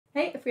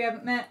Hey, if we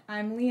haven't met,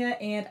 I'm Leah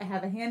and I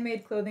have a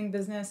handmade clothing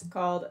business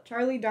called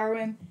Charlie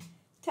Darwin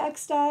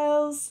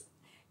Textiles.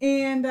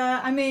 And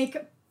I make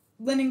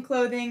linen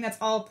clothing that's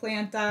all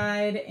plant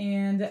dyed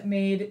and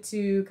made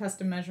to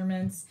custom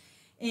measurements.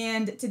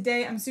 And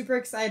today I'm super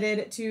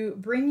excited to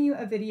bring you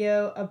a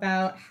video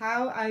about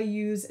how I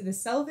use the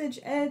selvage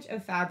edge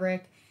of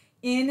fabric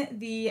in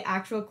the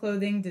actual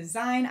clothing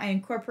design. I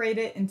incorporate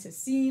it into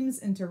seams,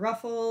 into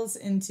ruffles,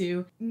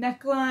 into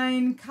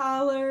neckline,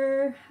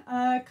 collar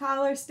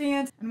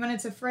stands. And when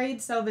it's a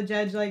frayed selvage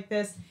edge like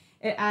this,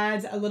 it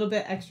adds a little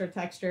bit extra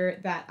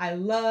texture that I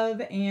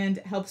love and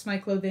helps my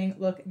clothing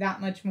look that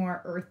much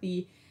more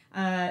earthy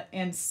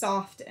and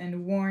soft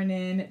and worn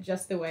in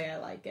just the way I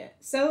like it.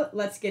 So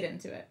let's get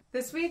into it.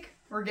 This week,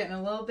 we're getting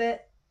a little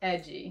bit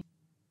edgy.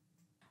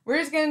 We're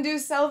just going to do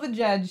selvage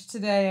edge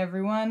today,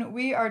 everyone.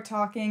 We are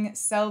talking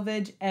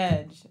selvage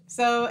edge.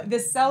 So the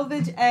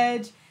selvage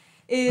edge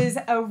is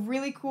a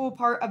really cool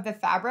part of the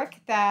fabric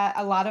that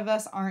a lot of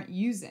us aren't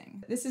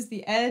using. This is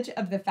the edge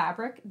of the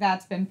fabric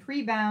that's been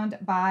pre-bound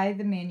by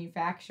the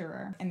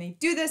manufacturer. And they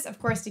do this, of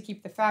course, to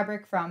keep the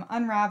fabric from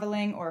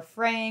unraveling or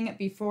fraying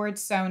before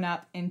it's sewn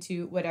up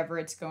into whatever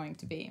it's going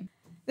to be.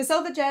 The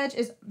selvage edge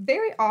is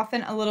very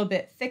often a little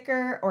bit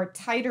thicker or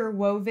tighter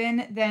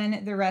woven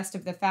than the rest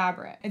of the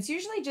fabric. It's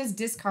usually just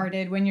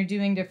discarded when you're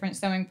doing different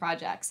sewing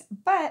projects,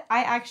 but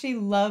I actually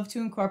love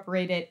to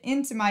incorporate it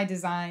into my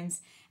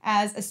designs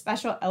as a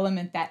special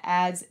element that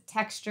adds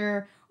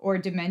texture or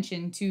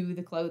dimension to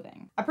the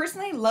clothing. I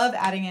personally love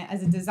adding it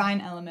as a design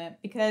element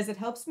because it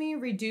helps me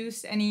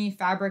reduce any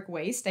fabric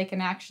waste. I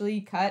can actually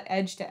cut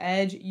edge to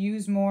edge,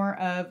 use more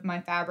of my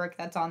fabric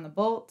that's on the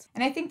bolt.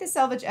 And I think the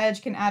selvage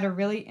edge can add a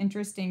really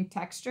interesting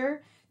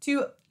texture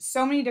to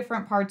so many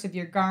different parts of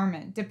your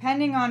garment,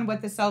 depending on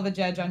what the selvage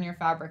edge on your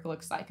fabric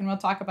looks like. And we'll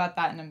talk about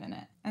that in a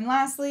minute. And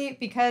lastly,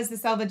 because the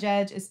selvage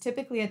edge is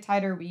typically a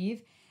tighter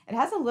weave, it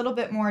has a little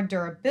bit more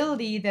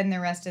durability than the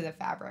rest of the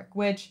fabric,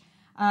 which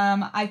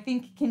I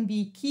think can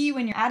be key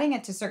when you're adding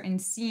it to certain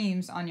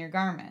seams on your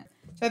garment.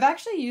 So I've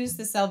actually used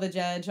the selvage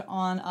edge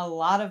on a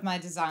lot of my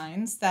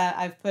designs that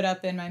I've put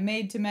up in my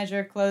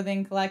made-to-measure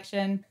clothing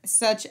collection,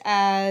 such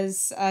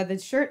as the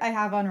shirt I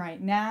have on right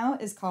now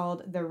is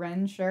called the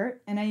Wren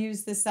shirt, and I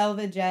use the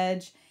selvage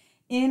edge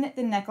in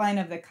the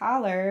neckline of the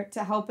collar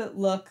to help it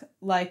look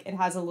like it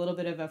has a little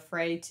bit of a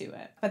fray to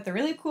it. But the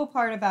really cool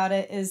part about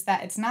it is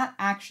that it's not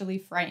actually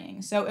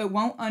fraying, so it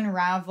won't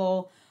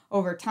unravel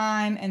over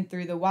time and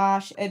through the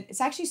wash. It's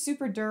actually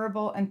super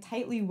durable and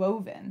tightly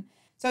woven.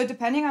 So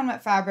depending on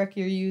what fabric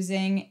you're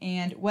using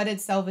and what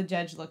its selvage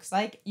edge looks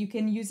like, you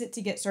can use it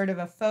to get sort of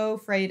a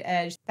faux frayed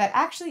edge that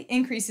actually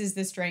increases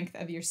the strength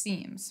of your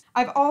seams.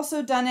 I've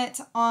also done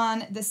it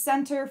on the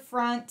center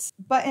front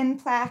button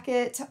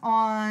placket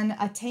on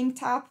a tank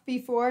top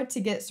before to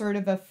get sort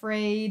of a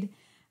frayed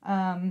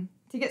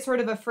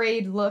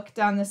look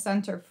down the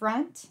center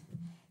front.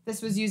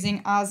 This was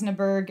using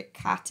Osnaburg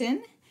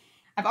cotton.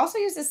 I've also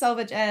used the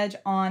selvage edge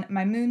on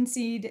my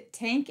Moonseed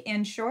tank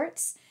and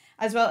shorts,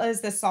 as well as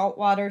the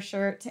saltwater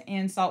shirt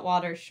and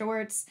saltwater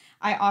shorts.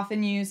 I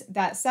often use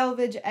that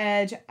selvage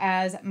edge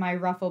as my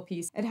ruffle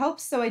piece. It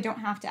helps so I don't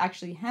have to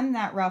actually hem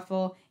that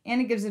ruffle,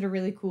 and it gives it a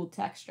really cool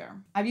texture.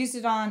 I've used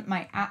it on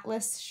my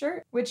Atlas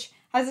shirt, which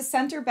has a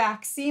center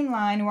back seam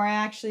line where I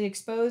actually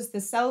expose the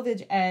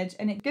selvage edge,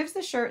 and it gives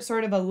the shirt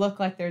sort of a look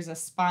like there's a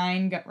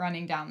spine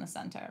running down the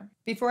center.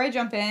 Before I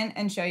jump in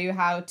and show you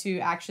how to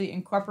actually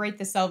incorporate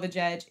the selvage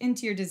edge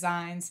into your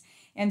designs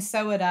and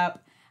sew it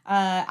up,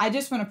 I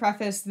just want to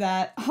preface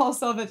that all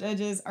selvage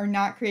edges are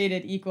not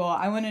created equal.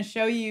 I want to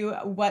show you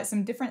what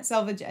some different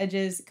selvage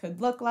edges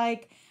could look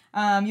like.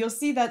 You'll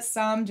see that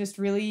some just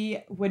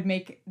really would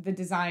make the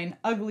design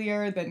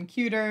uglier than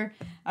cuter.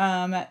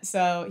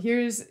 So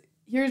here's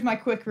my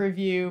quick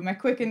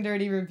and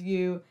dirty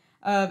review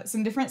of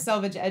some different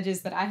selvage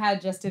edges that I had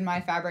just in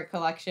my fabric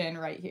collection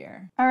right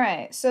here. All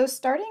right, so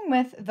starting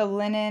with the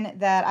linen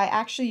that I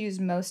actually use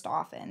most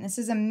often. This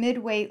is a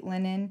mid-weight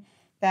linen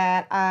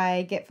that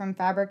I get from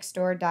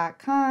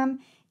fabricstore.com,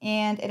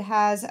 and it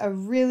has a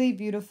really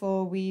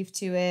beautiful weave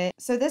to it.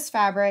 So this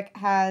fabric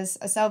has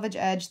a selvage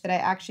edge that I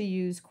actually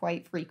use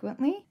quite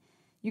frequently.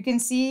 You can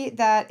see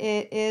that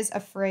it is a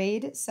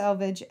frayed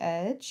selvage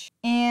edge.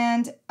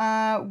 And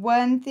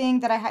one thing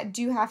that I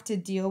do have to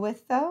deal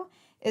with, though,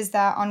 is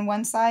that on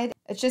one side,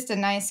 it's just a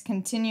nice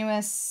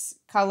continuous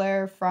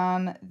color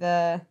from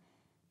the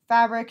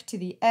fabric to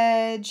the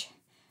edge,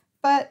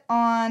 but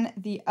on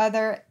the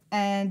other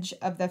edge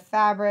of the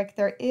fabric,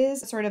 there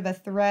is sort of a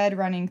thread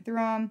running through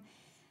them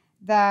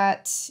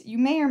that you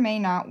may or may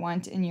not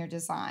want in your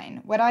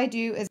design. What I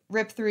do is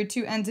rip through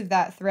two ends of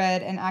that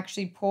thread and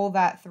actually pull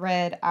that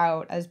thread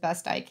out as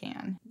best I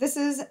can. This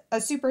is a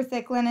super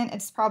thick linen.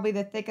 It's probably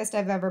the thickest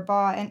I've ever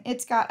bought, and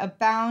it's got a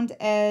bound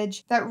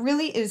edge that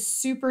really is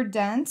super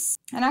dense.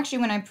 And actually,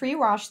 when I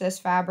pre-wash this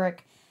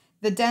fabric,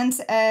 the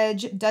dense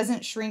edge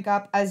doesn't shrink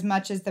up as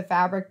much as the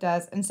fabric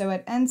does, and so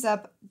it ends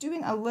up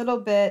doing a little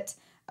bit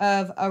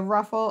of a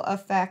ruffle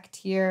effect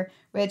here,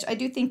 which I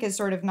do think is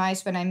sort of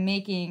nice when I'm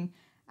making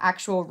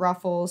actual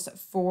ruffles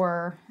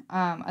for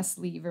a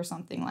sleeve or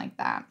something like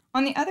that.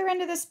 On the other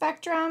end of the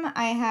spectrum,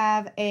 I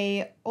have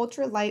a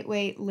ultra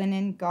lightweight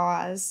linen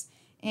gauze,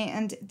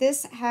 and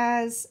this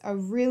has a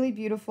really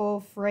beautiful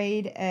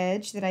frayed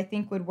edge that I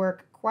think would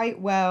work quite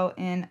well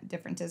in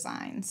different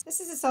designs.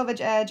 This is a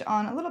selvage edge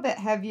on a little bit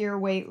heavier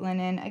weight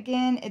linen.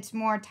 Again, it's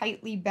more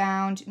tightly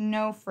bound,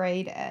 no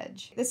frayed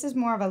edge. This is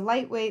more of a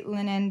lightweight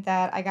linen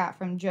that I got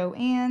from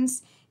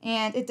Joann's,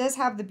 and it does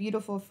have the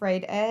beautiful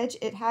frayed edge.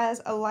 It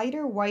has a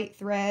lighter white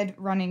thread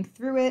running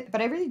through it,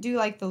 but I really do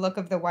like the look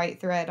of the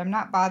white thread. I'm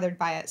not bothered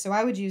by it, so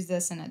I would use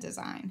this in a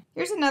design.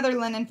 Here's another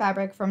linen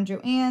fabric from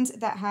Joann's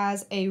that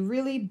has a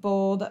really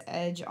bold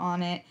edge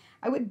on it.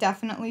 I would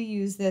definitely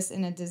use this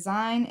in a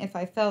design if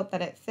I felt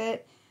that it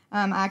fit.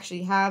 I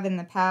actually have in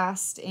the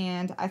past,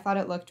 and I thought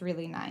it looked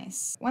really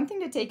nice. One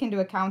thing to take into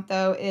account,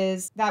 though,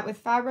 is that with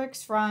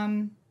fabrics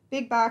from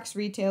big box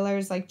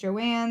retailers like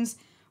Joann's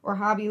or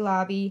Hobby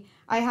Lobby,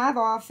 I have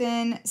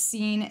often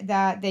seen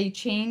that they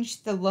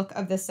change the look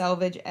of the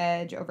selvage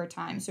edge over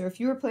time. So if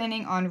you were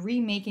planning on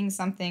remaking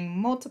something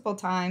multiple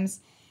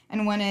times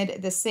and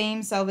wanted the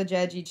same selvage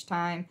edge each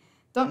time,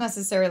 don't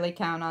necessarily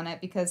count on it,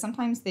 because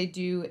sometimes they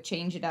do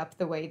change it up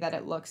the way that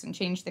it looks and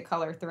change the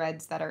color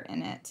threads that are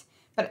in it.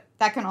 But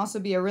that can also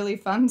be a really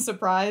fun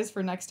surprise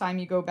for next time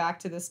you go back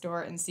to the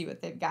store and see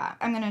what they've got.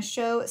 I'm going to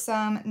show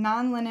some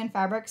non-linen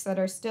fabrics that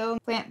are still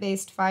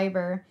plant-based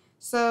fiber.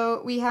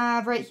 So we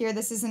have right here,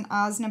 this is an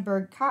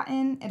Osnaburg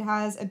cotton. It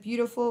has a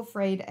beautiful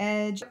frayed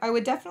edge. I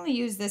would definitely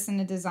use this in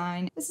a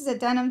design. This is a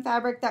denim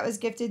fabric that was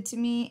gifted to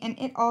me, and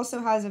it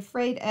also has a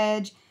frayed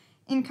edge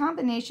in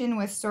combination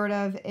with sort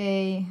of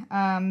a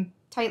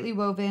tightly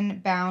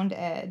woven bound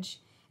edge.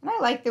 And I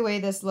like the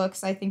way this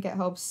looks. I think it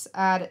helps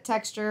add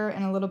texture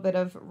and a little bit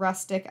of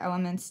rustic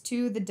elements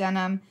to the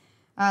denim.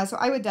 So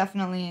I would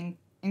definitely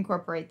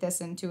incorporate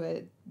this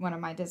into one of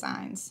my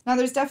designs. Now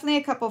there's definitely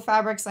a couple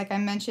fabrics, like I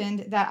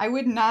mentioned, that I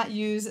would not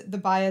use the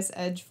bias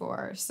edge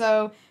for.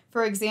 So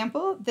for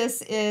example,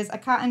 this is a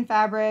cotton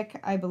fabric,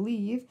 I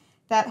believe,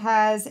 that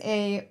has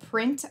a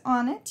print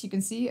on it. You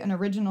can see an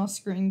original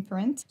screen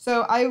print.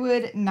 So I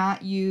would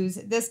not use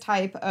this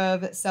type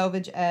of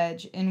selvage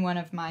edge in one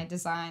of my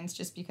designs,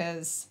 just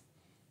because,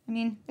 I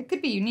mean, it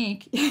could be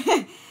unique.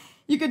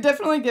 You could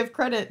definitely give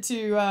credit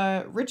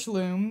to Rich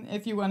Loom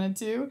if you wanted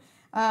to.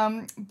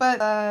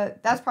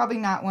 But that's probably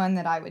not one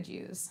that I would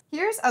use.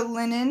 Here's a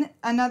linen,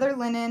 another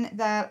linen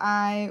that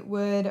I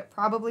would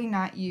probably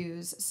not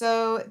use.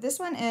 So this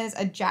one is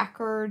a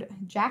jacquard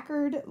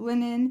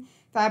linen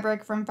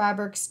fabric from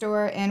Fabric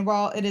Store, and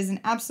while it is an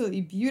absolutely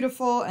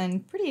beautiful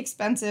and pretty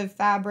expensive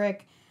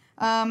fabric,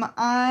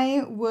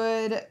 I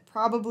would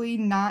probably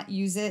not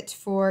use it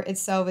for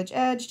its selvage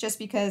edge, just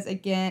because,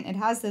 again, it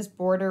has this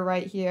border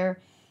right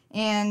here,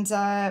 and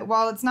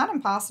while it's not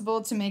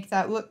impossible to make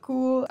that look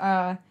cool,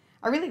 I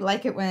really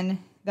like it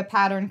when the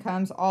pattern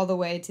comes all the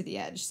way to the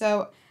edge.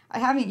 So I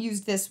haven't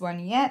used this one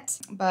yet,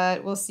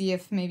 but we'll see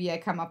if maybe I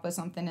come up with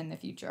something in the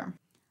future.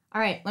 All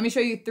right, let me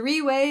show you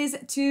 3 ways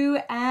to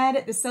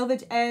add the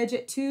selvage edge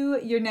to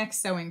your next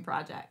sewing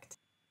project.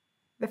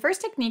 The first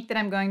technique that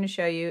I'm going to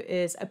show you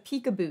is a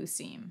peekaboo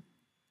seam.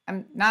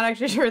 I'm not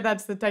actually sure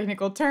that's the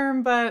technical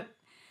term, but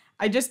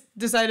I just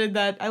decided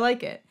that I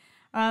like it.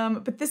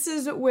 But this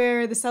is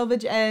where the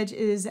selvage edge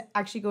is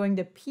actually going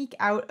to peek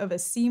out of a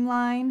seam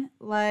line,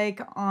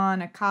 like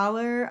on a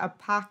collar, a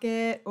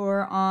pocket,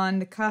 or on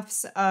the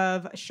cuffs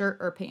of a shirt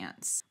or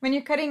pants. When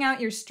you're cutting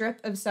out your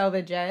strip of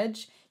selvage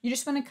edge, you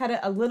just want to cut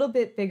it a little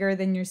bit bigger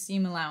than your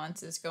seam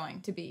allowance is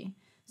going to be.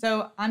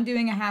 So I'm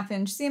doing a 1/2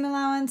 inch seam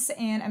allowance,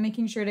 and I'm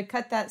making sure to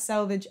cut that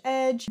selvage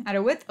edge at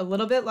a width a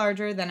little bit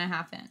larger than a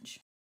 1/2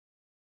 inch.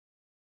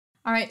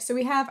 All right, so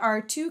we have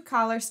our 2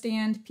 collar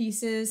stand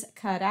pieces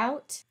cut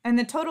out, and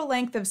the total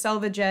length of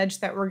selvage edge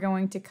that we're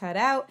going to cut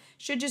out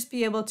should just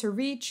be able to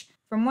reach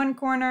from one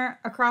corner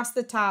across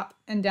the top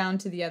and down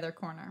to the other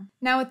corner.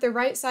 Now with the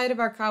right side of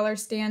our collar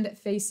stand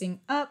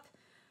facing up,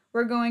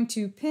 we're going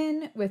to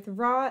pin with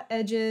raw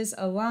edges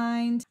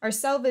aligned our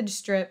selvage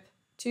strip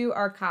to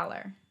our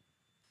collar.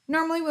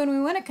 Normally when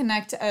we want to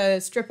connect a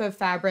strip of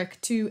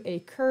fabric to a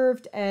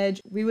curved edge,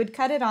 we would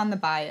cut it on the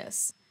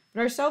bias. But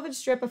our selvage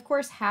strip, of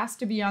course, has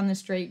to be on the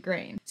straight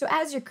grain. So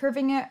as you're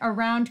curving it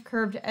around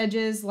curved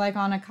edges, like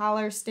on a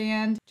collar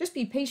stand, just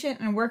be patient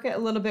and work it a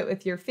little bit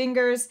with your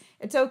fingers.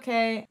 It's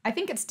okay. I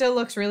think it still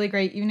looks really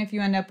great, even if you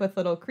end up with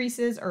little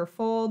creases or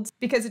folds,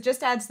 because it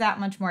just adds that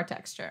much more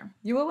texture.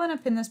 You will want to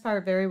pin this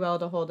part very well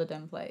to hold it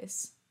in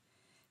place.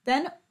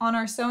 Then on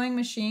our sewing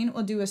machine,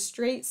 we'll do a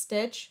straight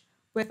stitch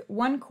with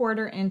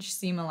 1/4 inch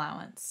seam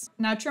allowance.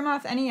 Now trim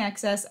off any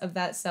excess of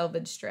that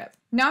selvage strip.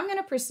 Now I'm going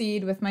to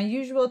proceed with my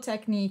usual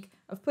technique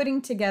of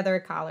putting together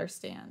a collar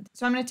stand.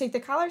 So I'm going to take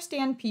the collar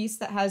stand piece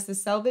that has the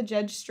selvage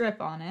edge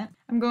strip on it.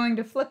 I'm going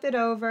to flip it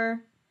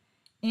over,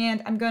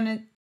 and I'm going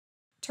to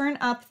turn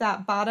up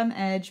that bottom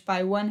edge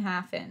by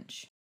 1/2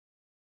 inch.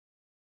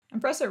 And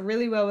press it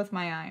really well with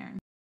my iron.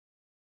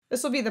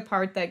 This will be the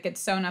part that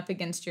gets sewn up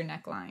against your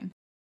neckline.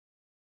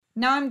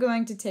 Now I'm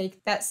going to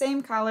take that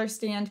same collar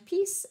stand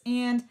piece,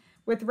 and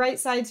With right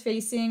sides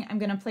facing, I'm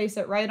going to place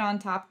it right on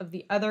top of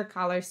the other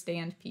collar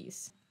stand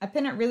piece. I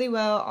pin it really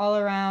well all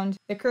around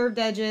the curved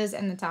edges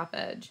and the top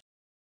edge.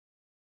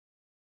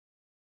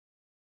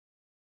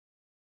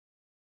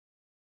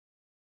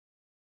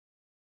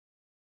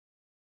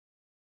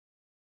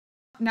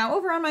 Now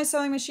over on my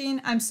sewing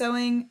machine, I'm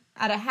sewing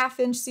at a 1/2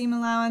 inch seam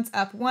allowance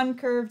up one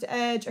curved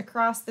edge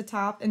across the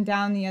top and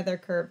down the other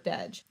curved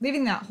edge,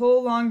 leaving that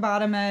whole long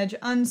bottom edge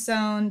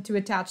unsewn to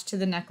attach to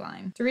the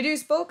neckline. To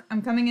reduce bulk,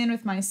 I'm coming in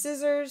with my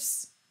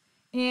scissors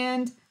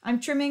and I'm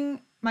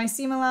trimming my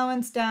seam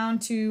allowance down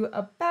to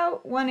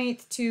about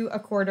 1/8 to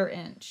 1/4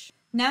 inch.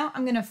 Now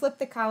I'm going to flip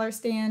the collar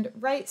stand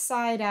right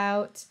side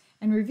out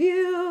and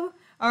review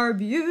our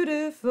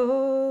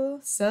beautiful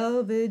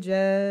selvage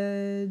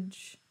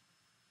edge.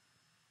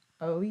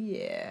 Oh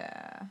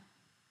yeah.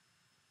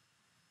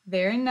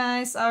 Very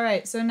nice. All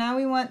right, so now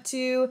we want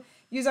to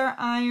use our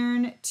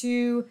iron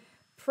to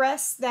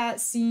press that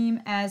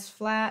seam as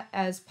flat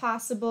as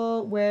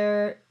possible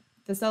where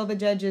the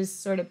selvage edge is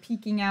sort of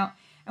peeking out.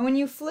 And when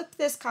you flip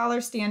this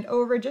collar stand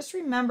over, just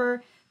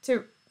remember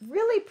to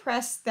really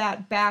press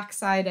that back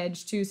side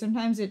edge too.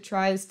 Sometimes it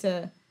tries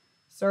to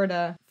sort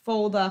of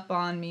fold up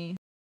on me.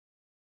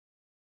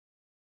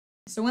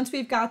 So once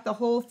we've got the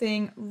whole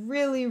thing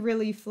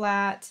really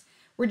flat,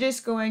 we're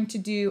just going to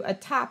do a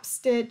top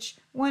stitch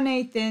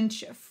 1/8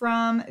 inch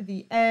from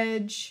the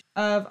edge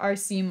of our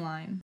seam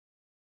line.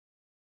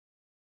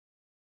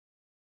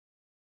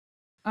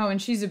 Oh,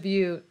 and she's a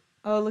beaut.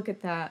 Oh, look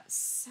at that.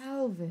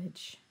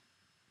 Selvage.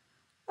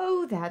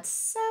 Oh, that's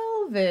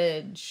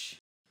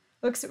selvage.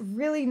 Looks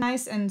really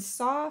nice and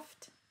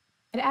soft.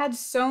 It adds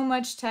so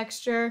much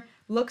texture,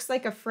 looks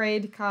like a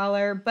frayed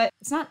collar, but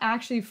it's not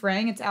actually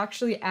fraying, it's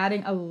actually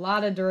adding a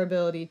lot of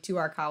durability to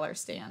our collar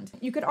stand.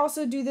 You could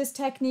also do this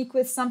technique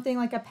with something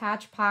like a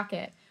patch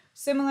pocket.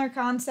 Similar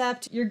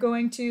concept, you're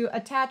going to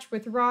attach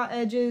with raw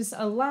edges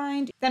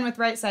aligned, then with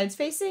right sides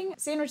facing,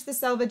 sandwich the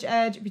selvage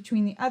edge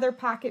between the other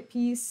pocket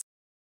piece.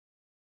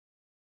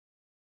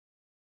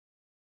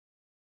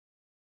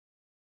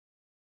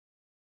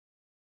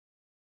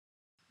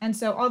 And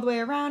so all the way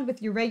around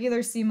with your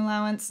regular seam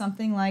allowance,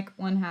 something like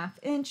 1/2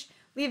 inch,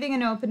 leaving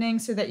an opening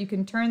so that you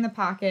can turn the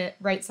pocket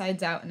right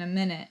sides out in a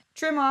minute.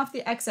 Trim off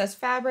the excess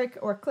fabric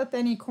or clip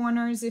any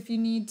corners if you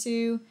need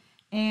to.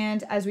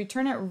 And as we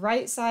turn it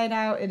right side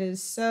out, it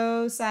is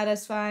so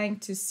satisfying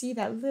to see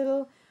that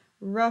little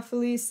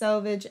ruffly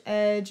selvage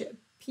edge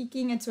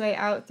peeking its way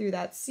out through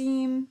that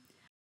seam.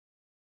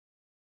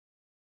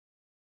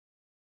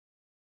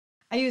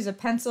 I use a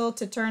pencil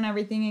to turn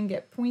everything and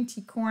get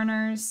pointy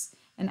corners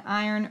and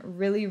iron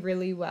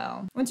really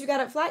well. Once you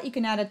got it flat, you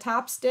can add a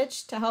top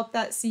stitch to help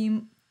that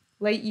seam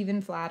lay even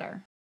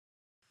flatter.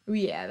 Oh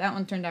yeah, that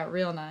one turned out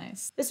real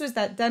nice. This was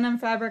that denim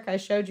fabric I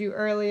showed you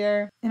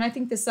earlier, and I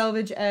think the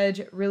selvage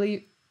edge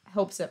really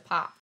helps it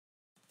pop.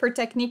 For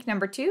technique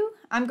number 2,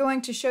 I'm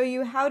going to show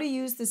you how to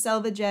use the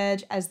selvage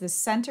edge as the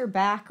center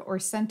back or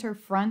center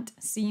front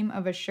seam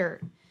of a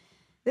shirt.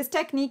 This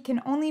technique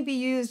can only be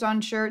used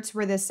on shirts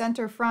where the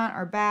center front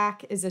or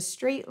back is a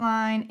straight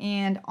line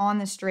and on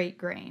the straight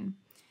grain.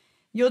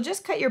 You'll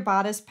just cut your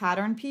bodice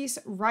pattern piece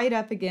right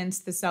up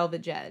against the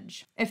selvage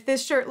edge. If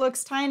this shirt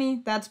looks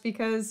tiny, that's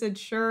because it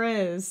sure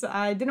is.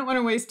 I didn't want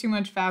to waste too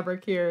much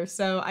fabric here,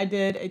 so I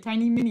did a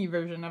tiny mini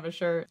version of a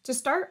shirt. To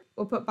start,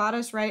 we'll put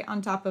bodice right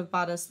on top of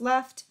bodice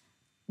left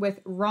with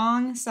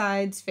wrong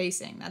sides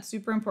facing. That's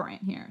super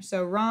important here.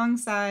 So wrong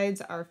sides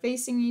are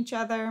facing each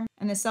other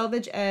and the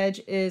selvage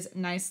edge is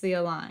nicely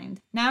aligned.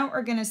 Now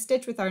we're going to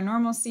stitch with our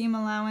normal seam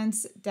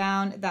allowance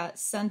down that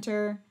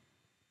center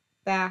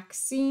back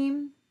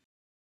seam.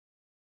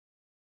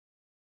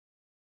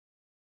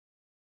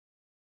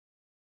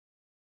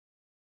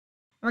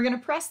 We're going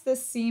to press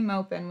this seam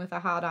open with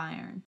a hot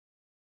iron.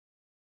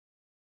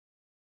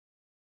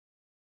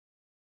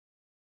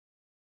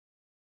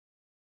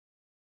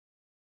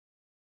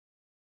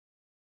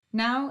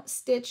 Now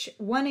stitch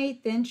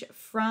 1/8 inch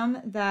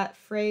from that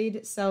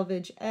frayed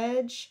selvage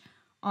edge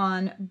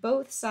on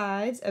both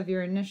sides of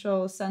your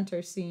initial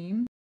center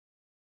seam.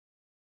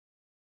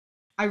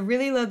 I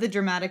really love the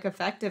dramatic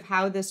effect of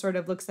how this sort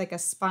of looks like a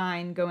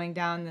spine going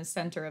down the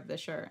center of the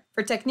shirt.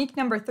 For technique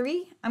number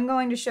 3, I'm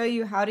going to show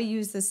you how to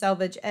use the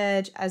selvage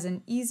edge as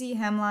an easy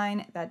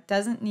hemline that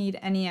doesn't need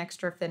any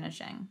extra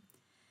finishing.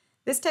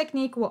 This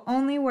technique will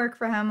only work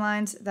for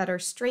hemlines that are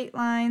straight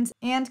lines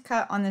and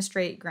cut on the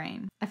straight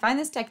grain. I find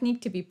this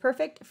technique to be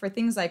perfect for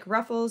things like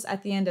ruffles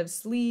at the end of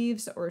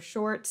sleeves or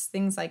shorts,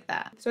 things like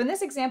that. So in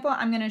this example,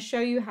 I'm going to show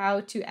you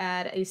how to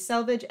add a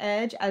selvage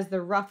edge as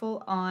the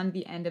ruffle on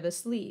the end of a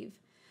sleeve.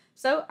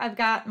 So I've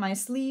got my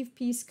sleeve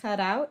piece cut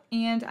out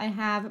and I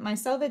have my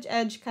selvage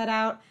edge cut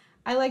out.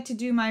 I like to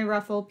do my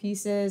ruffle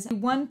pieces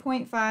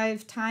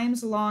 1.5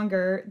 times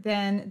longer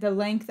than the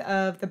length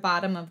of the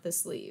bottom of the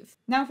sleeve.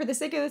 Now for the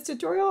sake of this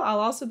tutorial, I'll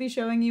also be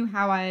showing you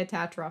how I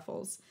attach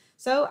ruffles.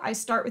 So I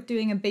start with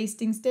doing a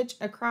basting stitch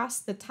across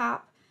the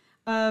top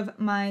of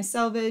my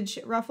selvage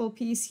ruffle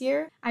piece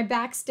here. I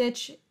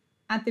backstitch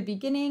at the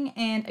beginning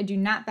and I do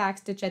not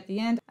backstitch at the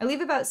end. I leave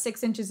about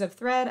 6 inches of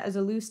thread as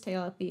a loose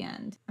tail at the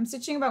end. I'm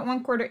stitching about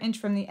 1/4 inch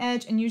from the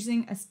edge and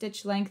using a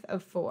stitch length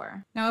of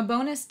 4. Now a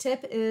bonus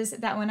tip is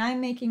that when I'm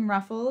making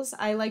ruffles,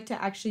 I like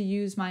to actually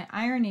use my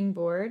ironing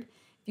board.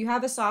 If you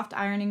have a soft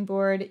ironing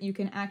board, you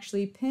can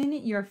actually pin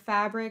your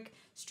fabric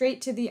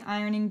straight to the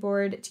ironing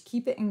board to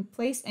keep it in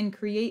place and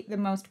create the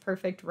most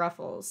perfect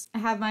ruffles. I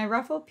have my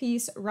ruffle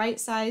piece right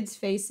sides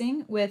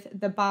facing with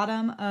the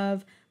bottom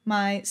of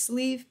my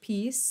sleeve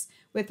piece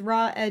with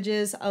raw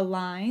edges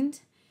aligned.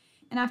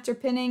 And after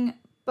pinning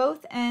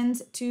both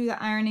ends to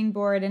the ironing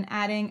board and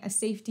adding a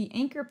safety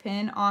anchor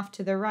pin off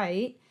to the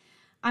right,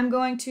 I'm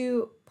going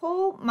to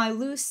pull my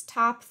loose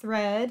top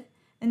thread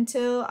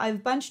until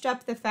I've bunched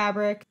up the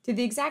fabric to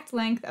the exact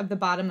length of the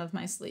bottom of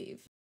my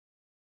sleeve.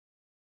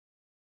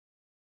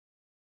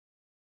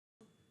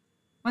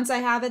 Once I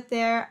have it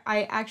there,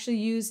 I actually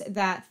use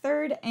that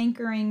third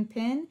anchoring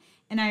pin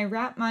and I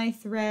wrap my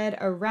thread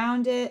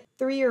around it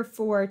 3 or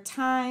 4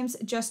 times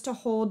just to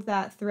hold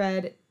that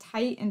thread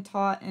tight and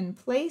taut in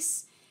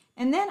place.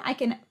 And then I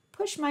can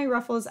push my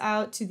ruffles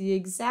out to the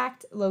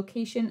exact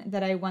location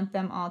that I want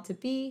them all to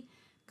be,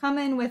 come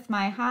in with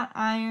my hot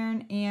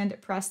iron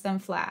and press them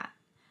flat.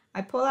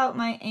 I pull out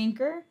my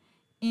anchor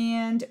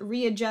and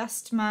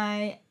readjust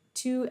my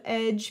 2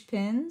 edge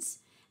pins.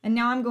 And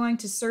now I'm going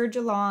to serge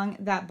along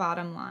that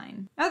bottom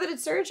line. Now that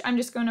it's serged, I'm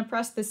just going to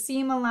press the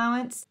seam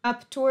allowance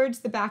up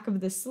towards the back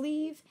of the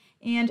sleeve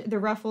and the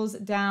ruffles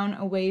down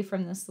away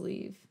from the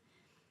sleeve.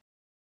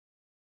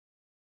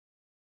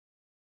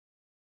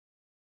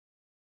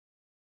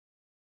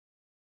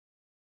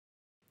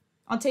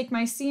 I'll take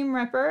my seam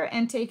ripper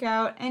and take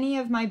out any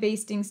of my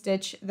basting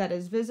stitch that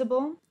is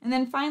visible. And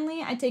then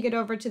finally, I take it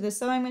over to the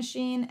sewing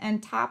machine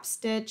and top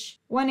stitch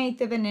 1/8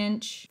 of an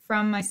inch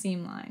from my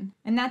seam line.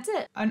 And that's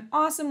it. An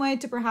awesome way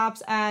to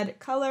perhaps add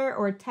color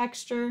or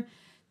texture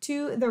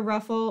to the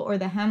ruffle or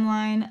the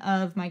hemline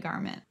of my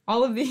garment.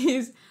 All of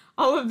these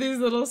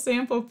little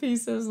sample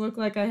pieces look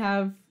like I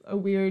have a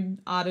weird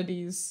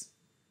oddities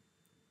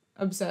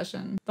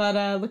obsession.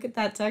 But look at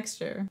that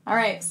texture. All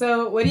right,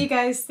 so what do you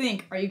guys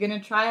think? Are you gonna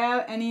try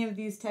out any of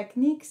these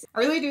techniques? I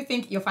really do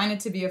think you'll find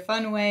it to be a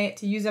fun way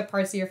to use up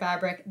parts of your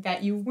fabric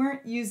that you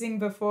weren't using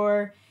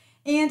before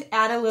and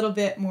add a little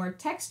bit more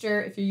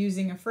texture if you're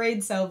using a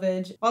frayed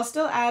selvage while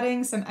still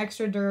adding some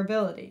extra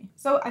durability.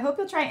 So I hope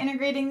you'll try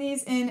integrating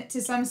these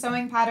into some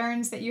sewing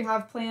patterns that you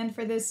have planned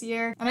for this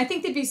year. And I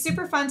think they'd be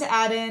super fun to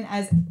add in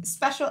as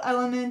special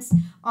elements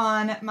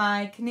on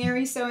my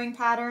canary sewing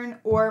pattern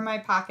or my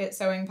pocket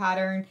sewing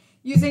pattern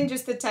using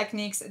just the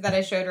techniques that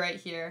I showed right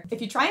here. If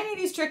you try any of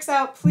these tricks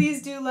out,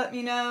 please do let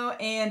me know.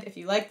 And if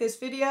you like this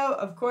video,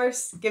 of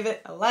course, give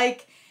it a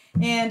like.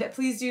 And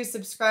please do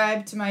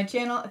subscribe to my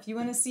channel if you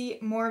want to see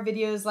more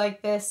videos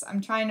like this. I'm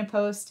trying to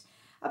post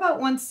about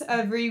once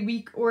every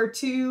week or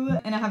 2,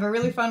 and I have a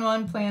really fun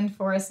one planned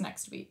for us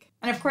next week.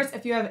 And of course,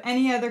 if you have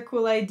any other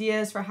cool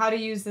ideas for how to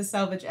use the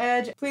selvage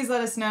edge, please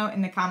let us know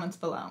in the comments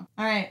below.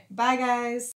 All right, bye guys!